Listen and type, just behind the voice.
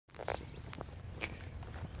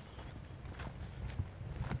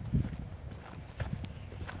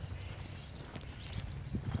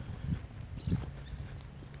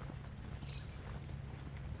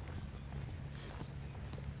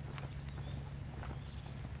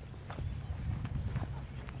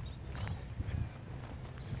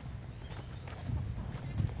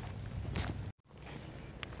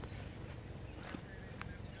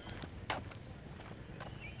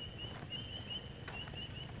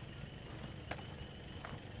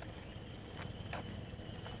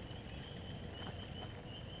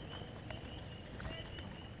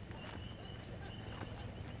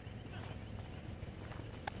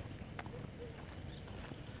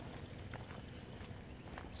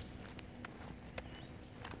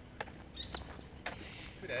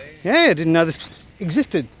Okay. Yeah, I didn't know this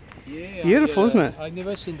existed. Yeah, Beautiful, isn't it? I've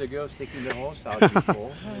never seen the girls taking the horse out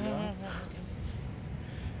before. You know?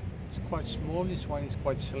 It's quite small. This one is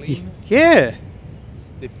quite slim. Yeah.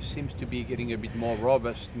 It seems to be getting a bit more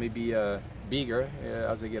robust, maybe bigger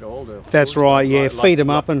as they get older. That's course. right, yeah. Feed them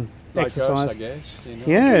up and like exercise. us, I guess. You know?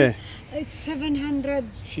 Yeah. It's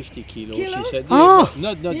 750 kilos, kilos? she said. Oh.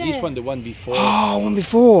 Yeah, not Yeah. this one, the one before. Oh, one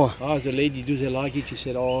before. Oh, the lady, do they like it? She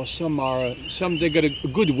said, oh, some they got a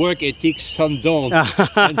good work ethic, some don't.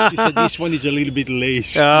 And she said this one is a little bit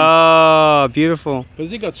lazy. Oh, beautiful. But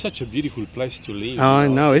they got such a beautiful place to live. Oh, I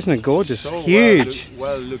know, isn't it gorgeous? So huge.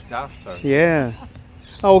 Well looked after. Yeah.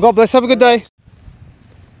 Oh, well, God bless. Have a good day.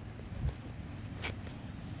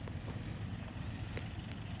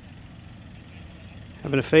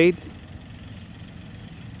 Having a feed.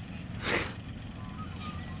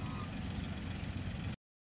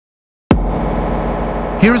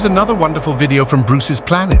 Here is another wonderful video from Bruce's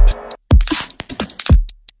Planet.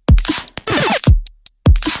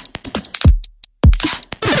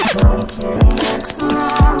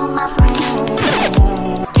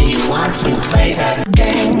 Do you want to play that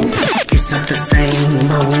game? It's not the same,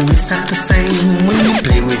 no, it's not the same when you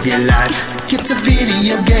play with your life. It's a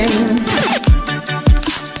video game.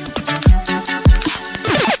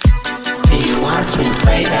 Do you want to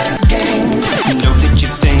play that game? Know that you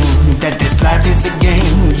think that this life is a game.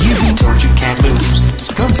 You've been told you can't lose,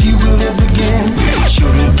 cause you will live again.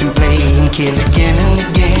 Shooting and playing, kill again and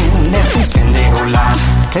again. As they spend their whole life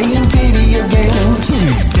playing video games.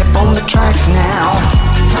 Step on the track now.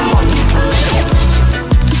 Come on, you can live.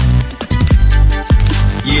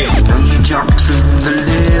 Yeah, when you jump through the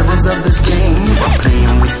levels of this game, you are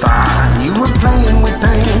playing with fire, you are playing with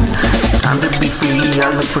pain. It's time to be free,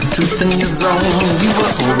 I look for truth in your zone. You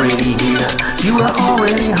are already here, you are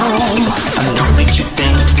already home. I know that you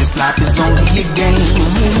think this life is only a game.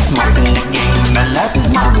 It's more than a game, my life is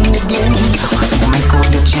more than a game. Make all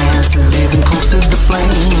your chances, living close to the flame.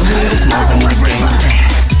 It's more than a game.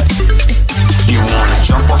 You wanna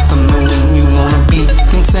jump off the moon, you wanna be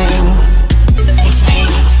insane.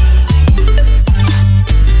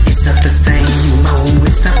 It's not the same, no,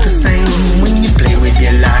 it's not the same when you play with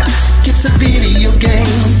your life. It's a video game.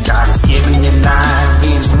 God has given you life,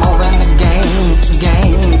 it's more than a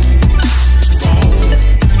game.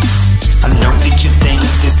 I know that you think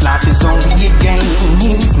this life is only a game.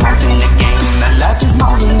 It's more than a game, that life is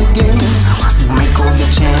more than a game. Make all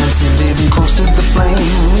your chances, living close to the flame.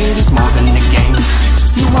 It is more than a game.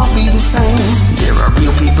 You won't be the same. There are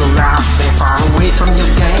real people out there far away from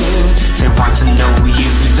your game. They want to know you,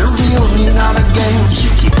 the real you, not a game. You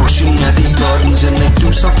keep pushing at these buttons and they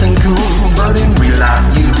do something cool, but in real life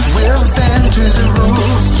you will bend to the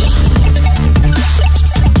rules.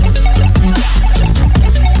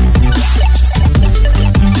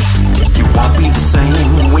 You won't be the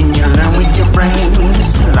same when you learn with your brain.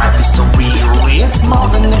 Life is so real, it's more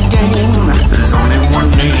than a game. There's only one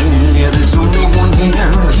name, yeah, there's only one here.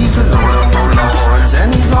 He's the Lord of all lords,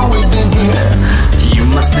 and he's always been here. You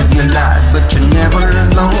must live your life, but you're never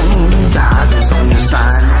alone. God is on your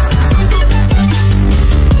side.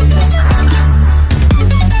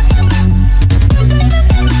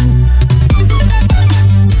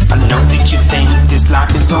 I know that you think this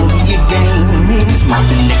life is only a game. It's more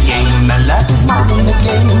than a game, my life is more than a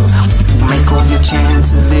game. Make all your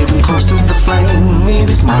chances, living close to the flame. It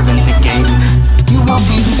is more than a game. You won't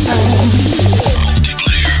be the same.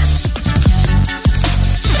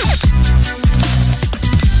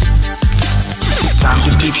 It's time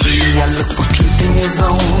to be free. I look for truth in your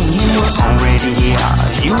zone. You are already here.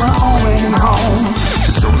 You are already home.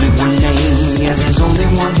 There's only one name. Yeah, there's only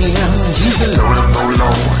one here. He's the Lord of all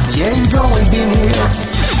lords. Yeah, he's always been here.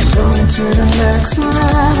 Going to the next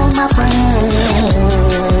level, my friend.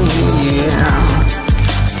 Yeah.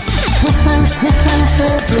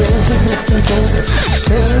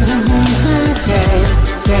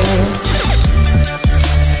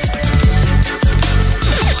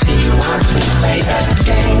 Do you want to play that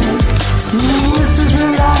game? This is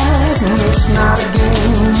real life, and it's not a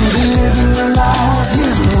game. Living your life, you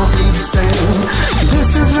won't be the same. This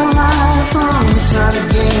is real life, it's not a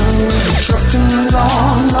game. Trust in the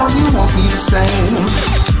Lord, no, you won't be the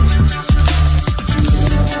same.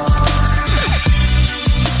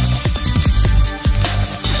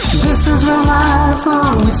 This is real life,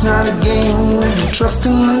 it's not a game. Trust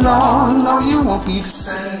in the Lord, no, you won't be the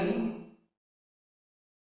same.